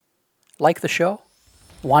Like the show?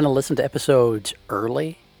 Want to listen to episodes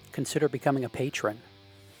early? Consider becoming a patron.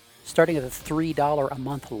 Starting at the $3 a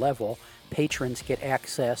month level, patrons get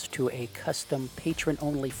access to a custom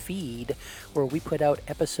patron-only feed where we put out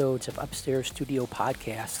episodes of Upstairs Studio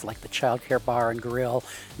podcasts like the Childcare Bar and Grill,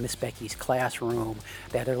 Miss Becky's Classroom,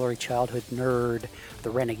 That Early Childhood Nerd,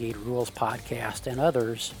 the Renegade Rules podcast, and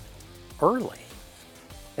others early.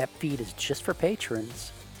 That feed is just for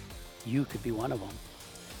patrons. You could be one of them.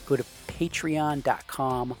 Go to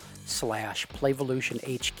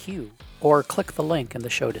patreon.com/PlayvolutionHQ or click the link in the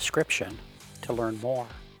show description to learn more.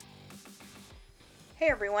 Hey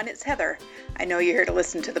everyone, it's Heather. I know you're here to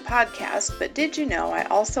listen to the podcast, but did you know I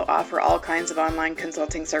also offer all kinds of online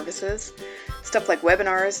consulting services? Stuff like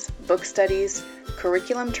webinars, book studies,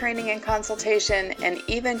 curriculum training and consultation, and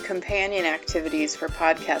even companion activities for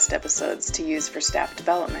podcast episodes to use for staff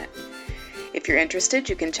development. If you're interested,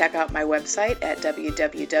 you can check out my website at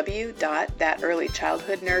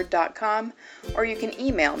www.thatearlychildhoodnerd.com, or you can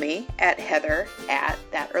email me at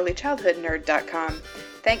heather@thatearlychildhoodnerd.com.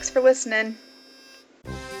 Thanks for listening.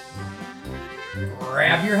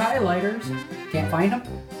 Grab your highlighters. Can't find them?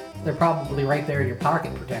 They're probably right there in your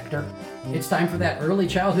pocket protector. It's time for That Early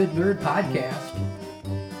Childhood Nerd podcast.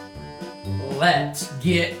 Let's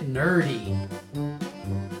get nerdy.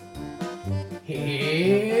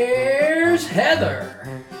 Here's Heather.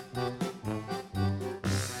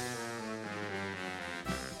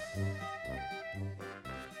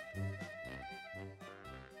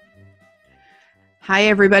 Hi,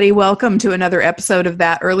 everybody. Welcome to another episode of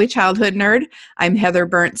That Early Childhood Nerd. I'm Heather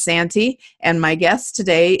Burnt-Santee, and my guest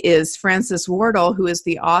today is Frances Wardle, who is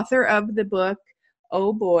the author of the book,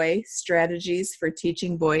 Oh Boy, Strategies for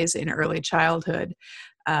Teaching Boys in Early Childhood.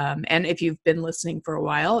 And if you've been listening for a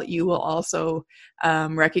while, you will also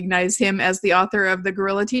recognize him as the author of the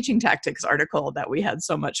Guerrilla Teaching Tactics article that we had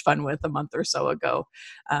so much fun with a month or so ago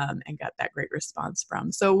and got that great response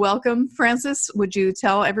from. So welcome, Frances. Would you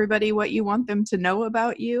tell everybody what you want them to know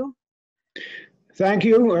about you? Thank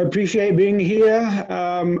you. I appreciate being here.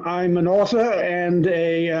 I'm an author and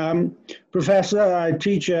a professor. I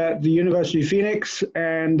teach at the University of Phoenix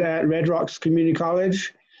and at Red Rocks Community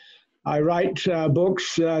College. I write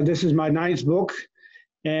books. This is my 9th book,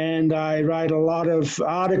 and I write a lot of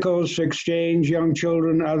articles for Exchange, Young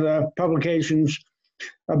Children, other publications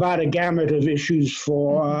about a gamut of issues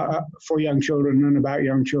for young children and about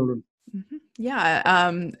young children. Mm-hmm.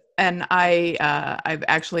 Yeah, and I've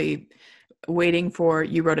actually waiting for,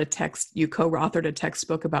 you wrote a text, you co-authored a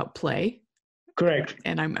textbook about play. Correct.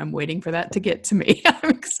 And I'm waiting for that to get to me. I'm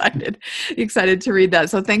excited to read that.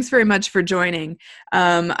 So thanks very much for joining.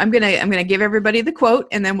 I'm gonna give everybody the quote,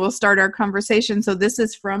 and then we'll start our conversation. So this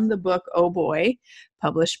is from the book Oh Boy,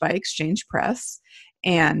 published by Exchange Press,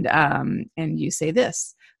 and you say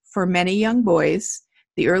this: for many young boys,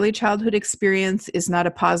 the early childhood experience is not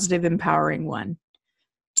a positive, empowering one.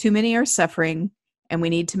 Too many are suffering, and we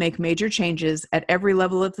need to make major changes at every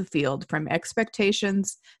level of the field, from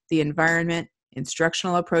expectations, the environment,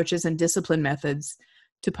 instructional approaches and discipline methods,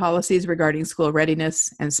 to policies regarding school readiness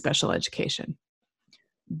and special education.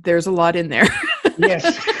 There's a lot in there.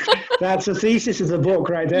 Yes, that's the thesis of the book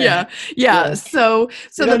right there. Yeah. So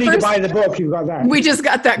you don't need to buy the book. You've got that. We just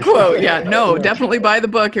got that quote. Yeah. No, definitely buy the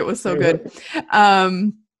book. It was so good.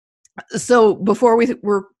 So before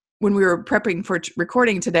when we were prepping for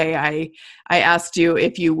recording today, I asked you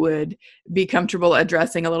if you would be comfortable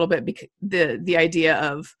addressing a little bit the idea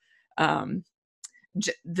of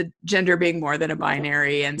the gender being more than a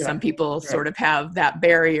binary, and some people sort of have that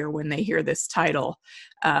barrier when they hear this title.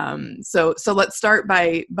 So let's start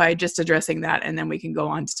by just addressing that, and then we can go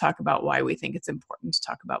on to talk about why we think it's important to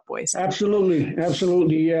talk about boys. Absolutely.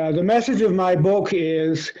 The message of my book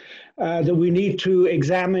is that we need to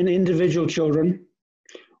examine individual children.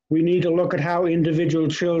 We need to look at how individual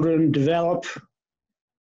children develop,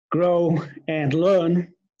 grow, and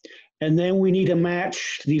learn. And then we need to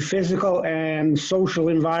match the physical and social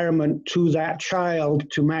environment to that child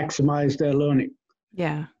to maximize their learning.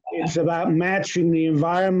 Yeah. It's about matching the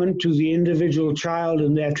environment to the individual child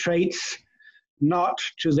and their traits, not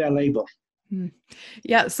to their label.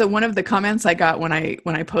 Yeah. So one of the comments I got when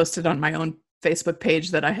I posted on my own Facebook page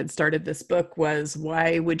that I had started this book was,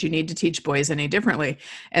 why would you need to teach boys any differently?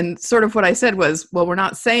 And sort of what I said was, well, we're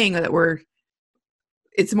not saying that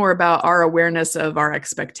it's more about our awareness of our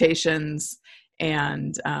expectations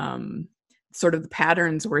and sort of the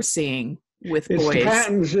patterns we're seeing with boys. It's the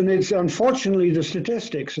patterns, and it's unfortunately the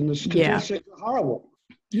statistics, and the statistics are horrible.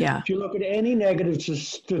 Yeah. If you look at any negative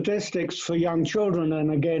statistics for young children,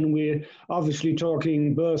 and again, we're obviously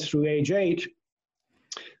talking birth through age 8,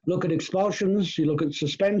 look at expulsions, you look at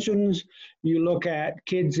suspensions, you look at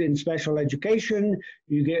kids in special education,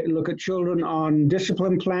 look at children on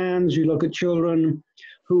discipline plans, you look at children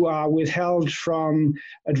who are withheld from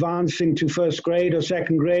advancing to first grade or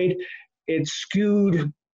second grade. It's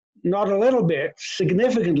skewed not a little bit,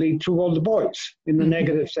 significantly toward the boys in the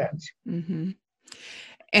negative sense. Mm-hmm.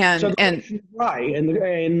 And why?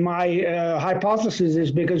 And my hypothesis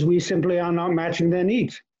is because we simply are not matching their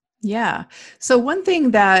needs. Yeah. So one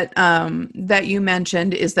thing that that you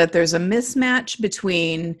mentioned is that there's a mismatch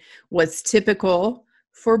between what's typical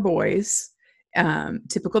for boys,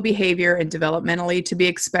 typical behavior and developmentally to be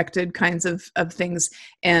expected kinds of things,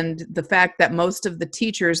 and the fact that most of the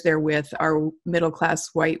teachers they're with are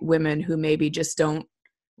middle-class white women who maybe just don't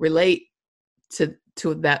relate to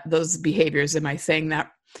those behaviors. Am I saying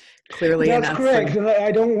that clearly That's enough? correct. And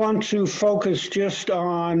I don't want to focus just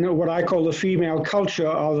on what I call the female culture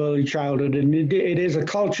of early childhood. And it is a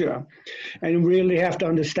culture. And we really have to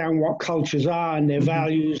understand what cultures are and their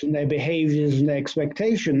values and their behaviors and their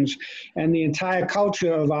expectations. And the entire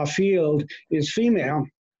culture of our field is female.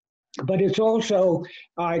 But it's also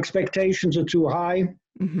our expectations are too high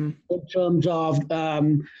in terms of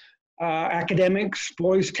academics.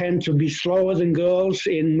 Boys tend to be slower than girls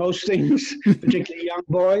in most things, particularly young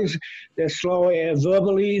boys. They're slower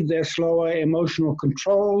verbally, they're slower emotional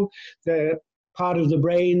control. The part of the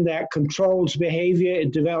brain that controls behavior,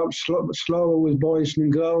 it develops slower with boys than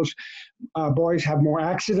girls. Boys have more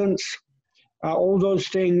accidents, all those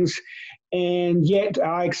things. And yet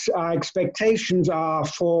our expectations are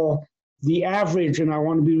for the average, and I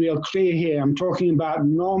want to be real clear here, I'm talking about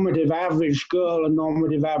normative average girl and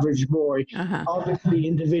normative average boy. Obviously,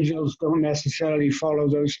 individuals don't necessarily follow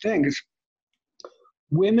those things.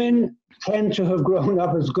 Women tend to have grown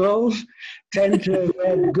up as girls, tend to have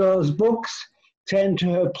read girls' books, tend to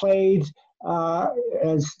have played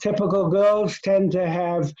as typical girls, tend to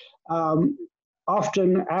have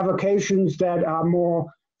often avocations that are more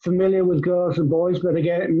familiar with girls and boys, but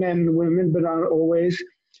again, men and women, but not always.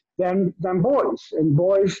 Than boys. And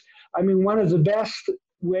boys, I mean, one of the best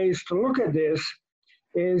ways to look at this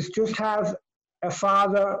is just have a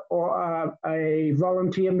father or a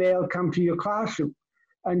volunteer male come to your classroom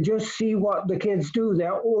and just see what the kids do.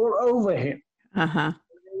 They're all over him.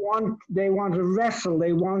 They want to wrestle.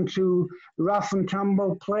 They want to rough and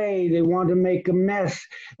tumble play. They want to make a mess.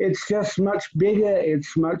 It's just much bigger.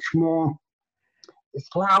 It's much more, it's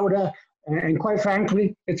louder. And quite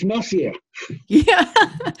frankly, it's messier. Yeah.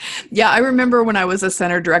 I remember when I was a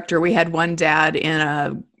center director, we had one dad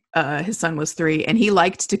in his son was 3, and he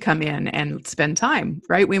liked to come in and spend time,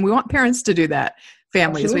 right? We want parents to do that.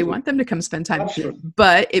 Families, Absolutely. We want them to come spend time. Absolutely.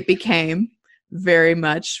 But it became very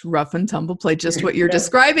much rough and tumble play, just what you're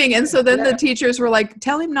describing. And so then the teachers were like,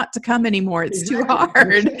 tell him not to come anymore. It's too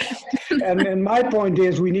hard. And my point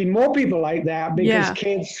is we need more people like that because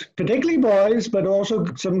kids, particularly boys, but also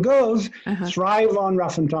some girls, thrive on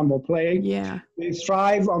rough and tumble play. Yeah. They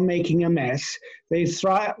thrive on making a mess. They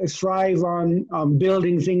thrive on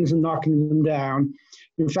building things and knocking them down.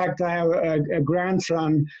 In fact, I have a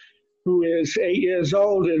grandson who is 8 years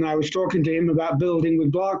old, and I was talking to him about building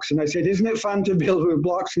with blocks, and I said, isn't it fun to build with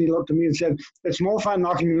blocks? And he looked at me and said, it's more fun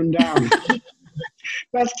knocking them down.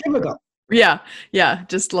 That's typical. Yeah.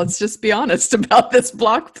 Let's just be honest about this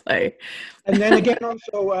block play. And then again,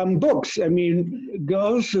 also books. I mean,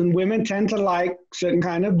 girls and women tend to like certain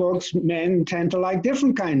kind of books. Men tend to like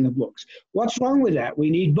different kind of books. What's wrong with that? We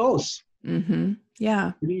need both.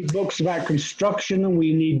 Yeah. We need books about construction, and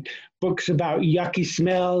we need books about yucky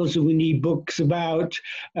smells, and we need books about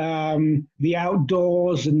the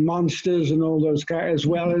outdoors and monsters and all those kinds, as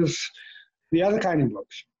well as the other kind of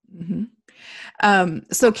books.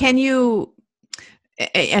 So can you,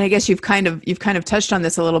 and I guess you've kind of touched on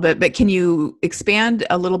this a little bit, but can you expand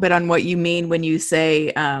a little bit on what you mean when you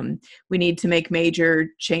say we need to make major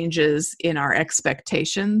changes in our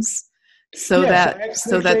expectations?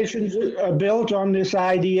 Expectations are built on this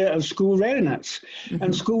idea of school readiness.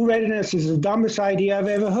 And school readiness is the dumbest idea I've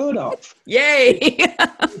ever heard of. Yay!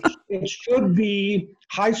 It should be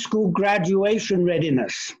high school graduation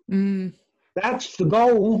readiness. That's the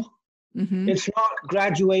goal. It's not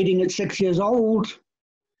graduating at 6 years old.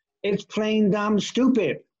 It's plain dumb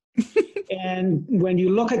stupid. And when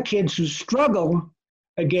you look at kids who struggle,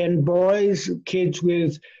 again, boys, kids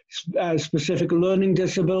with specific learning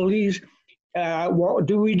disabilities, what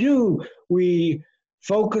do? We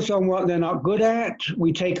focus on what they're not good at.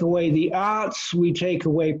 We take away the arts. We take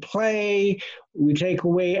away play. We take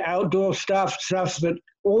away outdoor stuff that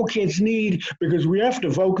all kids need because we have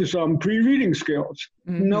to focus on pre-reading skills.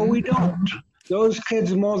 No, we don't. Those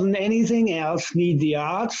kids, more than anything else, need the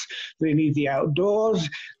arts, they need the outdoors,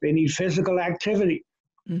 they need physical activity.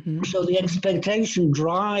 Mm-hmm. So the expectation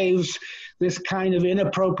drives this kind of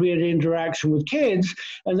inappropriate interaction with kids.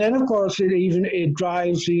 And then, of course, it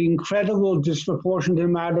drives the incredible disproportionate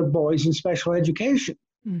amount of boys in special education.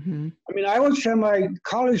 Mm-hmm. I mean, I would tell my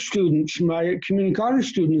college students, my community college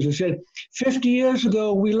students, I said, 50 years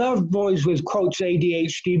ago, we loved boys with, quotes,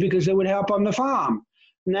 ADHD because they would help on the farm.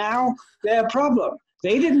 Now they're a problem.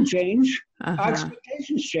 They didn't change. Our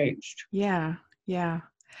expectations changed. Yeah, yeah.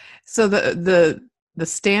 So the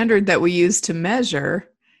standard that we use to measure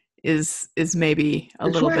is maybe a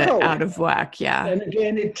little bit out of whack. Yeah. And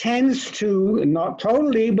again, it tends to, not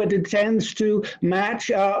totally, but it tends to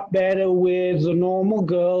match up better with the normal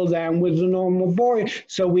girl than with the normal boy.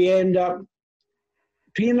 So we end up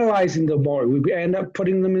penalizing the boy. We end up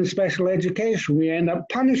putting them in special education. We end up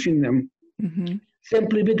punishing them. Mm-hmm.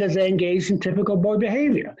 Simply because they engage in typical boy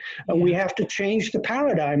behavior. And we have to change the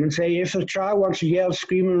paradigm and say, if a child wants to yell,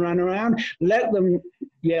 scream, and run around, let them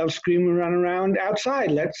yell, scream, and run around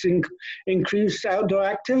outside. Let's increase outdoor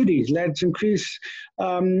activities. Let's increase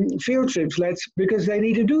field trips. Because they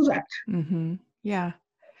need to do that. Mm-hmm. Yeah.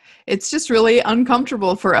 It's just really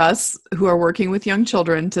uncomfortable for us who are working with young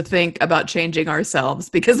children to think about changing ourselves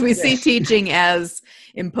because we see teaching as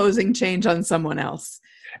imposing change on someone else.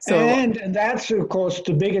 So, and that's, of course,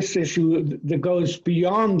 the biggest issue that goes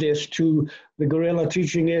beyond this to the guerrilla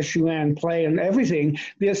teaching issue and play and everything.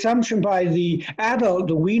 The assumption by the adult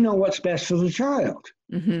that we know what's best for the child.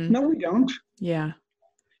 Mm-hmm. No, we don't. Yeah.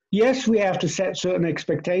 Yes, we have to set certain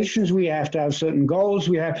expectations. We have to have certain goals.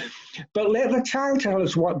 But let the child tell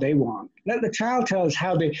us what they want. Let the child tell us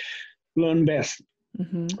how they learn best.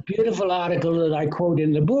 Mm-hmm. Beautiful article that I quote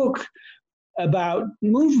in the book about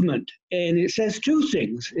movement, and it says two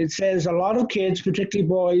things. It says a lot of kids, particularly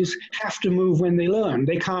boys, have to move when they learn.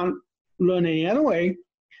 They can't learn any other way.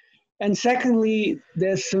 And secondly,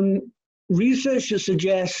 there's some research that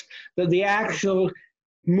suggests that the actual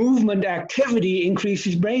movement activity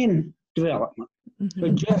increases brain development, so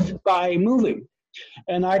just by moving.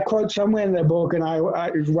 And I quote somewhere in the book, and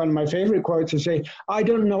it's one of my favorite quotes, to say, I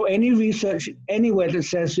don't know any research anywhere that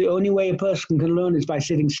says the only way a person can learn is by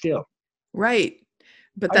sitting still. Right.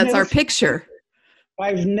 But that's our picture.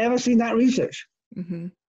 I've never seen that research. Mm-hmm.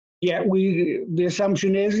 Yet the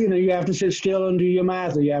assumption is, you have to sit still and do your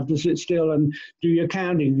math, or you have to sit still and do your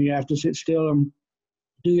counting, you have to sit still and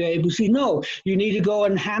do your ABC. No, you need to go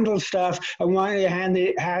and handle stuff, and while you're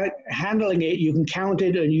handling it, you can count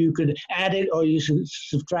it, and you could add it, or you should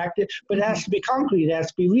subtract it, but it has to be concrete, it has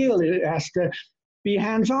to be real, it has to be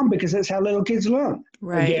hands-on, because that's how little kids learn.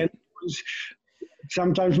 Right. Again,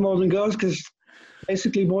 sometimes more than girls, because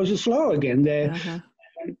basically boys are slow again. Their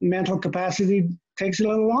mental capacity takes a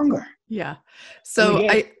little longer. Yeah. So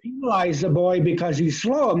I penalize the boy because he's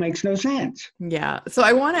slow. It makes no sense. Yeah. So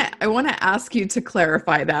I want to ask you to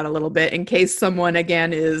clarify that a little bit in case someone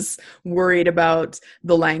again is worried about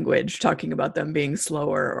the language, talking about them being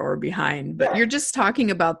slower or behind. But you're just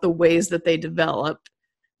talking about the ways that they develop.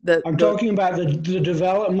 I'm talking about the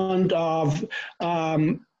development of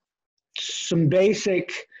some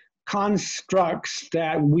basic constructs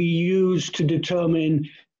that we use to determine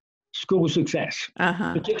school success,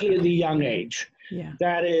 particularly at the young age. Yeah.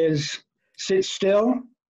 That is, sit still,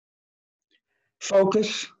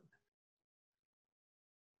 focus,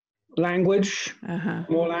 language,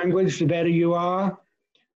 more language, the better you are,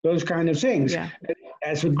 those kind of things. Yeah.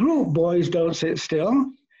 As a group, boys don't sit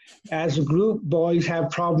still. As a group, boys have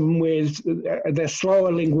problem with, they're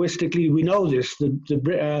slower linguistically. We know this.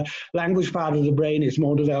 The language part of the brain is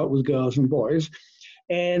more developed with girls than boys.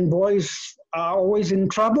 And boys are always in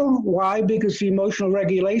trouble. Why? Because the emotional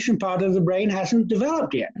regulation part of the brain hasn't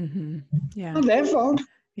developed yet. Mm-hmm. Yeah. Not their fault.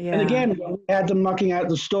 Yeah. And again, we had them mucking out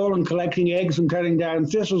the stall and collecting eggs and cutting down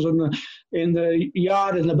thistles in the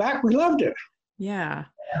yard in the back. We loved it. Yeah.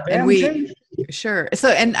 And sure. So,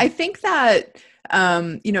 and I think that,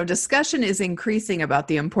 discussion is increasing about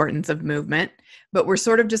the importance of movement, but we're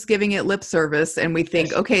sort of just giving it lip service. And we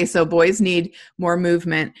think, okay, so boys need more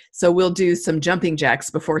movement, so we'll do some jumping jacks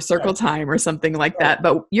before circle time or something like that.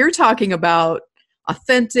 But you're talking about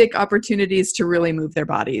authentic opportunities to really move their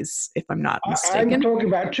bodies, if I'm not mistaken. I'm talking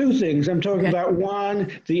about two things. I'm talking about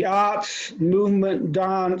one, the arts, movement,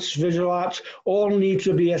 dance, visual arts, all need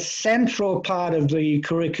to be a central part of the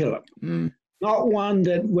curriculum. Not one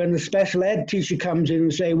that when the special ed teacher comes in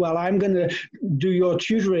and say, well, I'm going to do your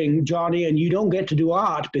tutoring, Johnny, and you don't get to do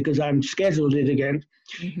art because I'm scheduled it again.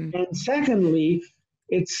 And secondly,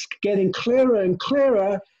 it's getting clearer and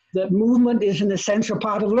clearer that movement is an essential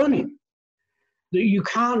part of learning. that you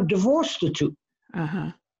can't divorce the two.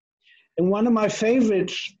 Uh-huh. And one of my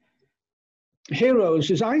favorite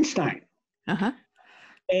heroes is Einstein. Uh-huh.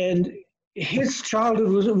 And his childhood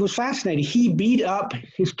was fascinating. He beat up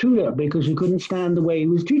his tutor because he couldn't stand the way he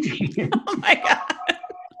was teaching him. Oh my God.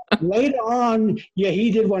 Later on,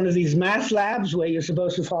 he did one of these math labs where you're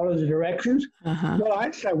supposed to follow the directions. Uh-huh. Well,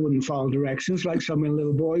 Einstein wouldn't follow directions like some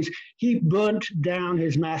little boys. He burnt down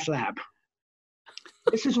his math lab.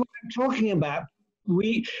 This is what I'm talking about.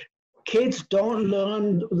 Kids don't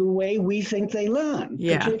learn the way we think they learn.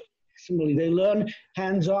 Yeah. They learn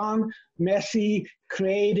hands-on, messy,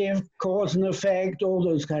 creative, cause and effect, all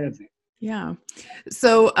those kind of things. Yeah.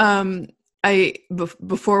 So I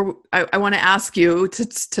want to ask you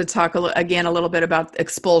to talk again a little bit about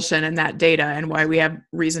expulsion and that data and why we have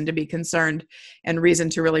reason to be concerned and reason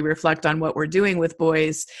to really reflect on what we're doing with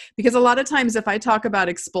boys. Because a lot of times if I talk about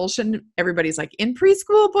expulsion, everybody's like, in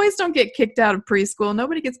preschool, boys don't get kicked out of preschool.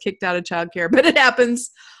 Nobody gets kicked out of childcare, but it happens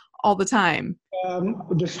all the time.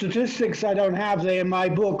 The statistics I don't have there in my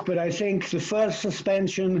book, but I think the first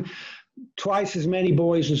suspension, twice as many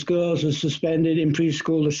boys as girls are suspended in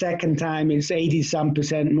preschool. The second time it's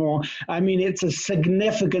 80-some% more. I mean, it's a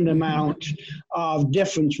significant amount of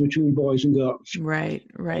difference between boys and girls. Right.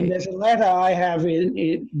 And there's a letter I have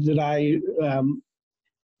that I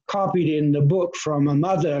copied in the book from a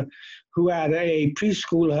mother who had a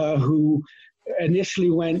preschooler who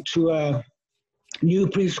initially went to a new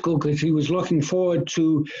preschool because he was looking forward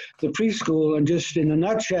to the preschool, and just in a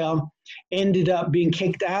nutshell, ended up being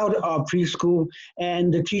kicked out of preschool.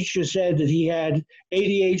 And the teacher said that he had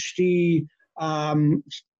ADHD,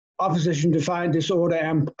 opposition defiant disorder,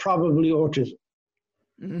 and probably autism.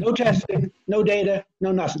 Mm-hmm. No testing, no data,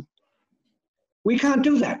 no nothing. We can't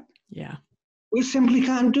do that. Yeah. We simply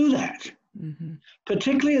can't do that. Mm-hmm.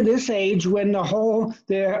 Particularly at this age when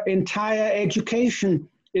their entire education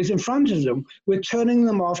is in front of them. We're turning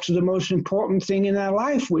them off to the most important thing in their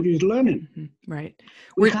life, which is learning. Mm-hmm. Right.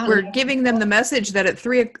 We're giving them the message that at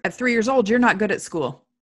 3 years old, you're not good at school.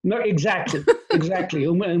 No, exactly.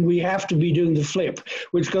 And we have to be doing the flip,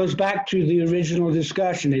 which goes back to the original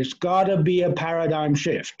discussion. It's got to be a paradigm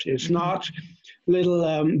shift. It's not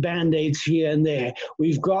little Band-Aids here and there.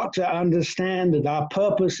 We've got to understand that our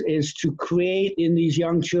purpose is to create in these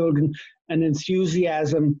young children an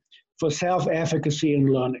enthusiasm for self-efficacy and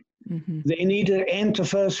learning. Mm-hmm. They need to enter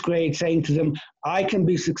first grade saying to them, I can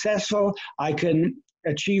be successful, I can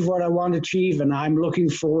achieve what I want to achieve, and I'm looking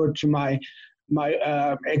forward to my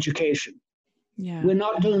education. Yeah. We're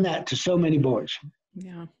not doing that to so many boys.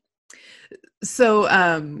 Yeah. So,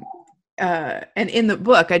 and in the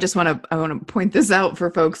book, I want to point this out for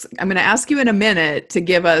folks. I'm going to ask you in a minute to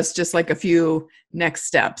give us just like a few next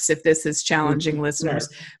steps if this is challenging listeners.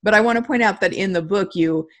 Right. But I want to point out that in the book,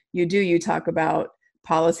 you talk about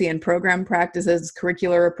policy and program practices,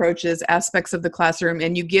 curricular approaches, aspects of the classroom,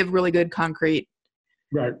 and you give really good concrete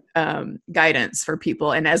guidance for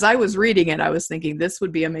people. And as I was reading it, I was thinking this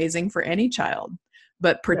would be amazing for any child,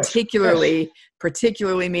 but particularly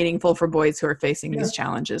meaningful for boys who are facing these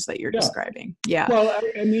challenges that you're describing. Yeah. Well,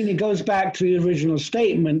 I mean, it goes back to the original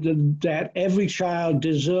statement that every child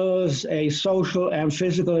deserves a social and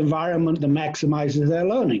physical environment that maximizes their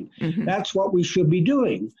learning. Mm-hmm. That's what we should be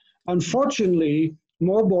doing. Unfortunately,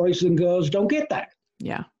 more boys than girls don't get that.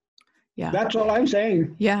 Yeah. Yeah. That's all I'm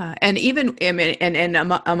saying. Yeah. And even, and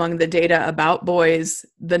among the data about boys,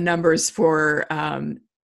 the numbers for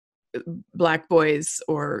Black boys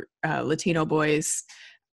or Latino boys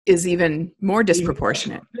is more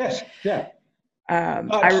disproportionate. Yes. Yeah.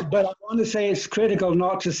 But I want to say it's critical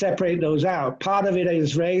not to separate those out. Part of it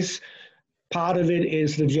is race. Part of it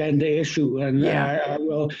is the gender issue. And I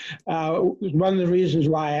will, one of the reasons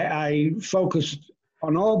why I focused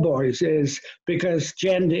on all boys is because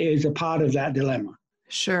gender is a part of that dilemma.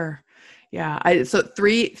 Sure. Yeah. So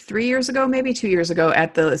 3 years ago, maybe 2 years ago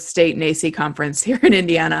at the state NACCE conference here in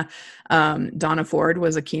Indiana, Donna Ford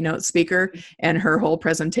was a keynote speaker, and her whole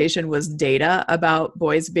presentation was data about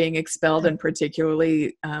boys being expelled, and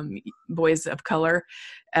particularly boys of color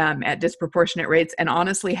at disproportionate rates. And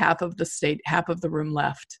honestly, half of the room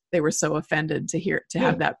left. They were so offended to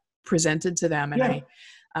have that presented to them.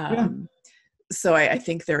 And so I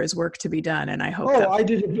think there is work to be done, and I hope. I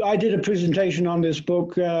did a presentation on this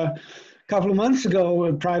book a couple of months ago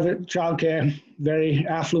with private childcare, very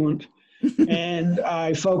affluent, and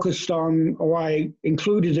I focused on, I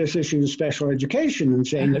included this issue of special education and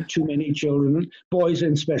saying that too many children, boys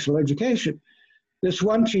in special education. This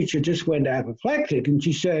one teacher just went apoplectic, and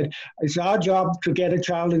she said, it's our job to get a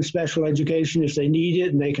child in special education if they need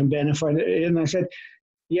it and they can benefit. And I said,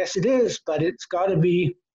 yes, it is, but it's got to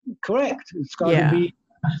be correct. It's got to Yeah. be,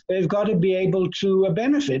 they've got to be able to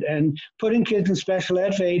benefit. And putting kids in special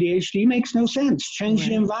ed for ADHD makes no sense. Change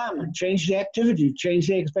the Right. environment, change the activity, change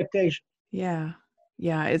the expectation. Yeah.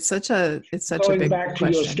 Yeah. It's such a Going big back to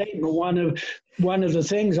your question. statement, one of the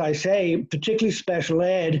things I say, particularly special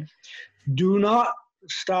ed, do not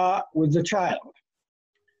start with the child.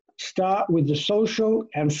 Start with the social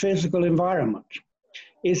and physical environment.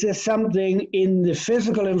 Is there something in the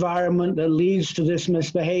physical environment that leads to this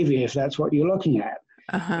misbehavior, if that's what you're looking at?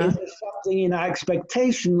 Uh-huh. Is there something in our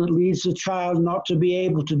expectation that leads the child not to be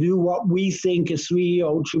able to do what we think a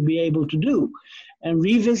 3-year-old should be able to do? And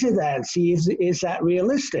revisit that, see is that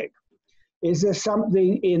realistic? Is there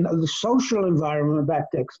something in the social environment,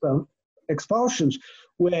 back to expulsions,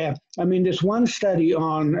 where, I mean, this one study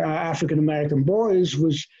on African-American boys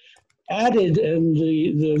was added, and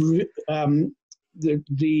the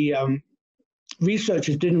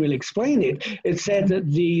researchers didn't really explain it. It said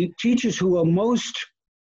that the teachers who are most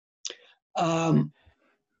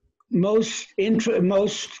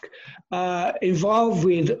involved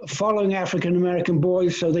with following African American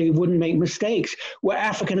boys so they wouldn't make mistakes were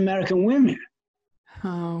African American women.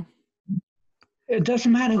 Oh. It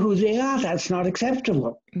doesn't matter who they are. That's not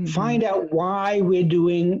acceptable. Mm-hmm. Find out why we're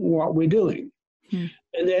doing what we're doing. Mm-hmm.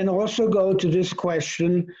 And then also go to this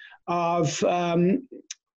question of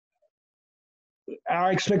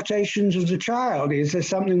our expectations of the child. Is there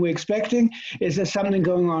something we're expecting? Is there something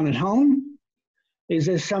going on at home? Is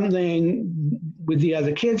there something with the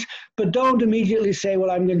other kids? But don't immediately say,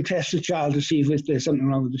 well, I'm going to test the child to see if there's something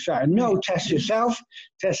wrong with the child. No, test yourself,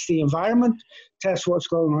 test the environment, test what's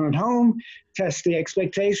going on at home, test the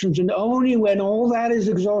expectations. And only when all that is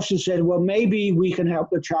exhausted, said, well, maybe we can help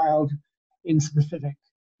the child in specific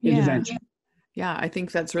intervention. Yeah, I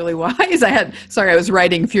think that's really wise. I was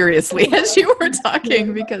writing furiously as you were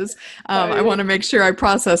talking because I want to make sure I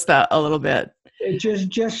process that a little bit. It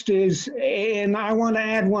just is, and I want to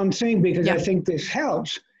add one thing because I think this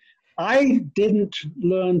helps. I didn't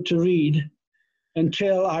learn to read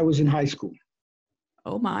until I was in high school.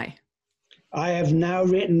 Oh my. I have now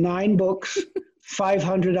written 9 books,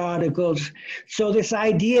 500 articles. So this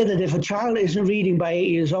idea that if a child isn't reading by 8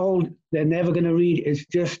 years old, they're never going to read is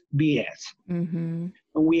just BS. Mm-hmm.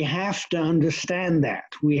 And we have to understand that.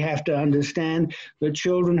 We have to understand that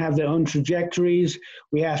children have their own trajectories.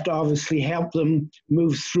 We have to obviously help them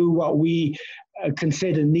move through what we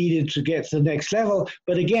consider needed to get to the next level.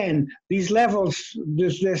 But again, these levels,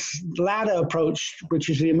 this ladder approach, which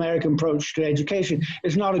is the American approach to education,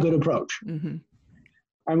 is not a good approach. Mm-hmm.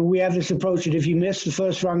 I mean, we have this approach that if you miss the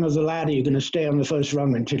first rung of the ladder, you're going to stay on the first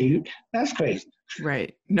rung until you, that's crazy.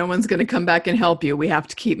 Right. No one's going to come back and help you. We have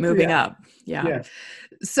to keep moving up. Yeah.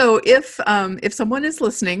 So if someone is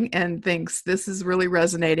listening and thinks this is really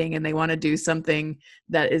resonating and they want to do something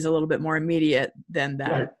that is a little bit more immediate than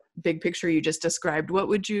that big picture you just described,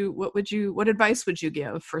 what advice would you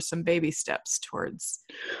give for some baby steps towards?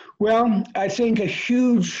 Well, I think a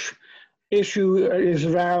huge issue is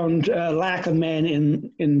around lack of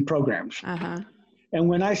men in programs. Uh-huh. And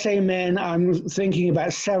when I say men, I'm thinking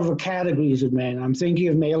about several categories of men. I'm thinking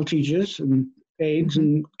of male teachers and aides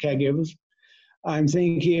and caregivers. I'm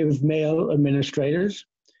thinking of male administrators.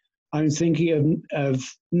 I'm thinking of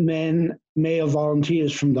male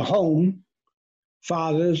volunteers from the home,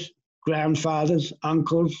 fathers, grandfathers,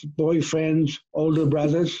 uncles, boyfriends, older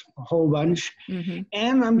brothers, a whole bunch. Mm-hmm.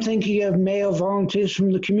 And I'm thinking of male volunteers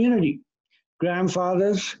from the community,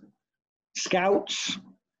 grandfathers, scouts,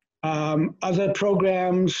 other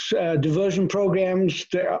programs, diversion programs.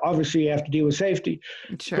 Obviously, you have to deal with safety.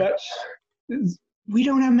 Sure. But we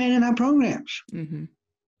don't have men in our programs. Mm-hmm.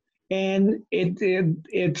 And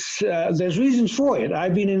it's there's reasons for it.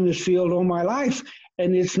 I've been in this field all my life,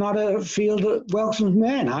 and it's not a field that welcomes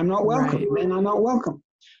men. I'm not welcome. Right. Men are not welcome.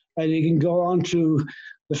 And you can go on to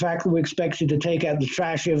the fact that we're expected to take out the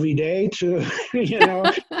trash every day to,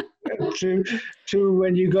 to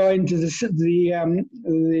when you go into the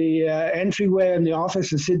entryway in the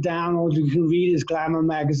office and sit down, all you can read is Glamour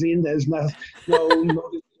magazine. There's no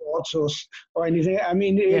thoughts or anything. I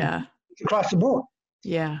mean, it's across the board.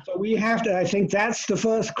 Yeah. So we have to, I think that's the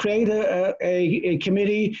first, create a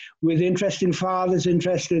committee with interested fathers,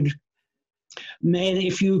 interested men.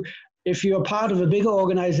 If you're part of a bigger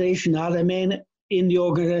organization, are there men in the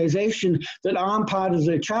organization that aren't part of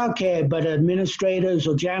the childcare, but administrators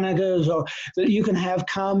or janitors, or that you can have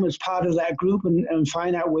come as part of that group and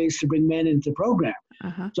find out ways to bring men into the program.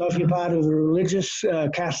 Uh-huh. So if you're part of a religious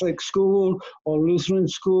Catholic school or Lutheran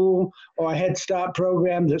school or a Head Start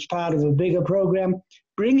program that's part of a bigger program,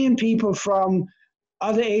 bring in people from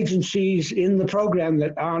other agencies in the program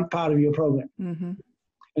that aren't part of your program. Mm-hmm.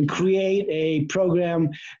 and create a program,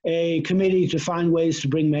 a committee to find ways to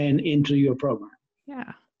bring men into your program.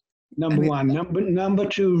 Yeah. Number one. Number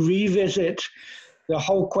two, revisit the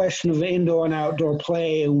whole question of indoor and outdoor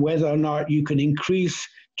play and whether or not you can increase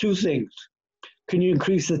two things. Can you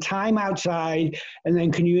increase the time outside? And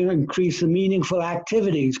then can you increase the meaningful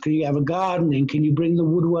activities? Can you have a gardening? Can you bring the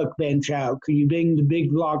woodwork bench out? Can you bring the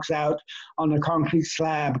big blocks out on a concrete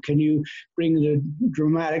slab? Can you bring the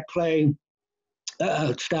dramatic play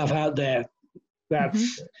stuff out there?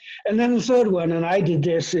 That's And then the third one, and I did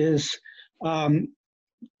this, is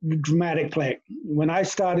dramatic play. When I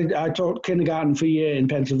started, I taught kindergarten for a year in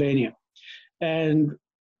Pennsylvania. And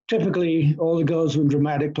typically all the girls were in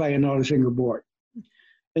dramatic play and not a single boy.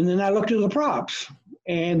 And then I looked at the props,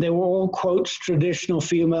 and they were all, quotes, traditional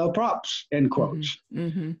female props, end quotes.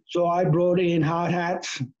 So I brought in hard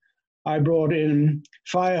hats, I brought in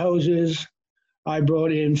fire hoses, I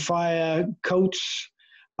brought in fire coats,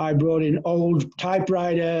 I brought in old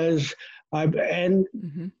typewriters, and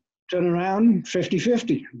turn around,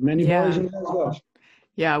 50-50, many boys and girls.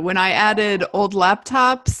 Yeah, when I added old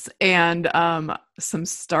laptops and some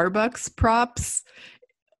Starbucks props,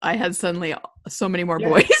 I had suddenly so many more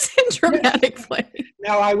boys in dramatic play.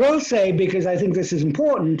 Now, I will say, because I think this is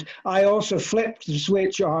important, I also flipped the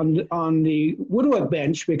switch on the woodwork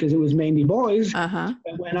bench because it was mainly boys. And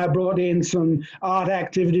when I brought in some art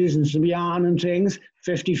activities and some yarn and things,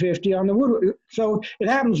 50-50 on the woodwork. So it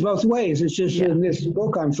happens both ways. It's just in this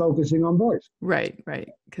book, I'm focusing on boys. Right.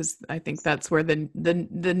 Because I think that's where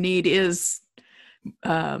the need is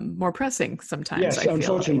more pressing sometimes. Yes,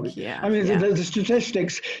 unfortunately. I mean, the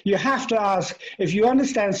statistics, you have to ask, if you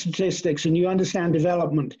understand statistics and you understand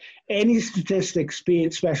development, any statistics, be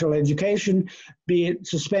it special education, be it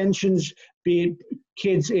suspensions, be it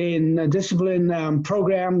kids in discipline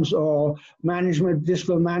programs or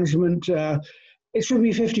discipline management, it should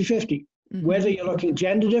be 50-50. Whether you're looking at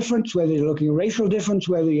gender difference, whether you're looking at racial difference,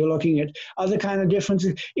 whether you're looking at other kind of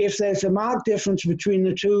differences, if there's a marked difference between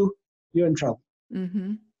the two, you're in trouble.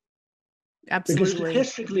 Absolutely. Because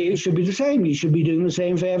statistically, it should be the same. You should be doing the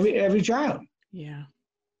same for every child. Yeah.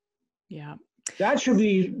 That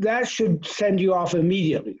should send you off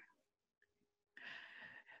immediately.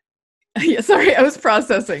 Yeah, sorry, I was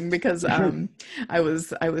processing because I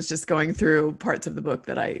was just going through parts of the book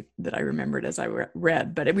that I remembered as I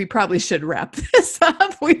read. But we probably should wrap this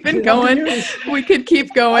up. We've been going. We could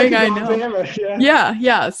keep going. I know.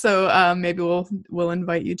 Yeah. So maybe we'll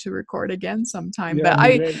invite you to record again sometime. But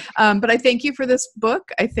I thank you for this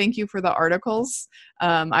book. I thank you for the articles.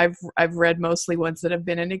 I've read mostly ones that have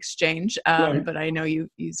been in exchange. But I know you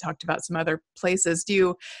talked about some other places.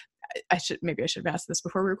 I should have asked this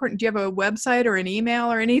before we recorded. Do you have a website or an email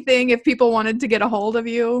or anything if people wanted to get a hold of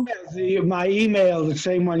you? My email, the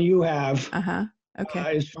same one you have,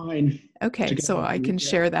 okay, is fine. Okay, so I can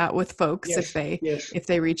share that with folks if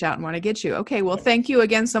they reach out and want to get you. Okay, well, thank you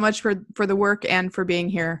again so much for the work and for being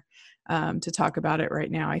here to talk about it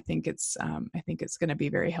right now. I think it's going to be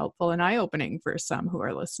very helpful and eye-opening for some who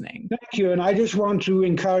are listening. Thank you, and I just want to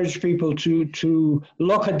encourage people to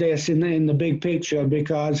look at this in the big picture,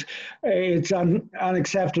 because it's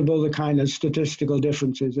unacceptable, the kind of statistical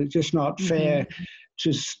differences. It's just not fair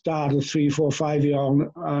to start a 3, 4, 5-year-old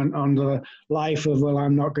on the life of, well,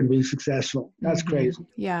 I'm not going to be successful. That's crazy.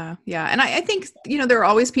 Yeah. And I think, there are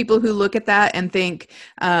always people who look at that and think,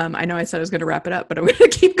 I know I said I was going to wrap it up, but I'm going to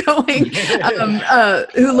keep going,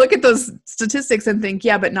 who look at those statistics and think,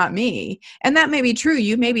 yeah, but not me. And that may be true.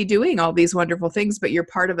 You may be doing all these wonderful things, but you're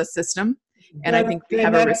part of a system. And I think we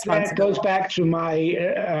have a responsibility. That goes back to my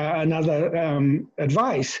another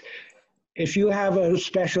advice. If you have a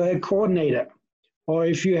special ed coordinator, or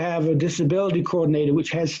if you have a disability coordinator,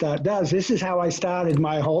 which Head Start does, this is how I started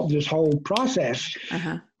this whole process.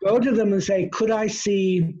 Go to them and say, could I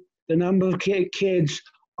see the number of kids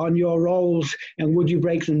on your roles, and would you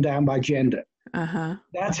break them down by gender?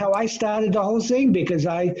 That's how I started the whole thing, because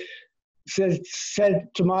I said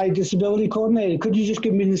to my disability coordinator, could you just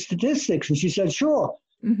give me the statistics? And she said, sure.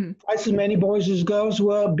 Twice as many boys as girls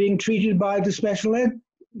were being treated by the special ed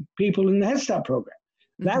people in the Head Start program.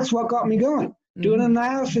 That's what got me going. Do an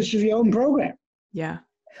analysis of your own program. Yeah.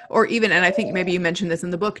 Or even, and I think maybe you mentioned this in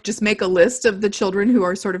the book, just make a list of the children who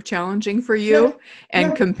are sort of challenging for you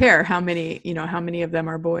and compare how many of them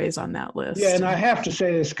are boys on that list. Yeah. And I have to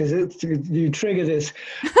say this because you trigger this.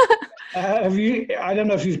 I don't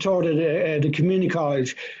know if you've taught at a community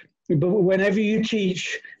college, but whenever you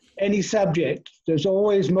teach any subject, there's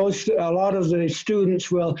always a lot of the students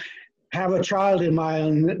will have a child in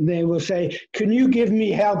mind, and they will say, can you give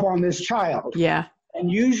me help on this child? Yeah.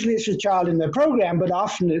 And usually it's a child in the program, but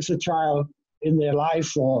often it's a child in their life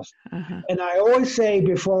force. And I always say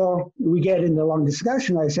before we get into long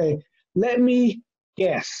discussion, I say, let me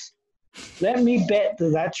guess. Let me bet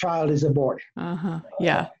that child is a boy.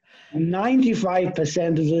 Yeah. 95%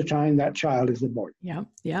 of the time, that child is a boy. Yeah,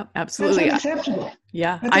 absolutely. That's unacceptable.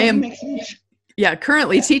 Yeah, that I am. Make sense. Yeah,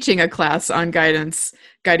 currently teaching a class on guiding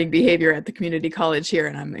behavior at the community college here,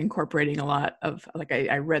 and I'm incorporating a lot of, like,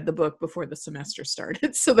 I read the book before the semester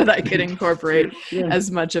started so that I could incorporate as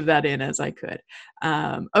much of that in as I could.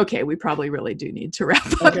 Okay, we probably really do need to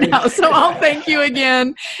wrap up now, so I'll thank you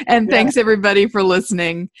again, and thanks everybody for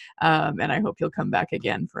listening, and I hope you'll come back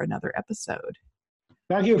again for another episode.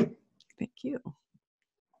 Thank you. Thank you.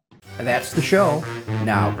 That's the show.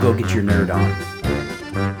 Now go get your nerd on.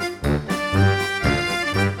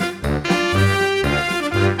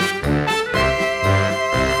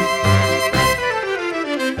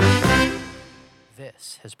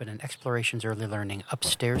 This has been an Explorations Early Learning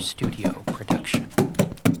Upstairs Studio production.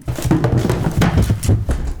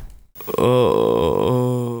 Oh.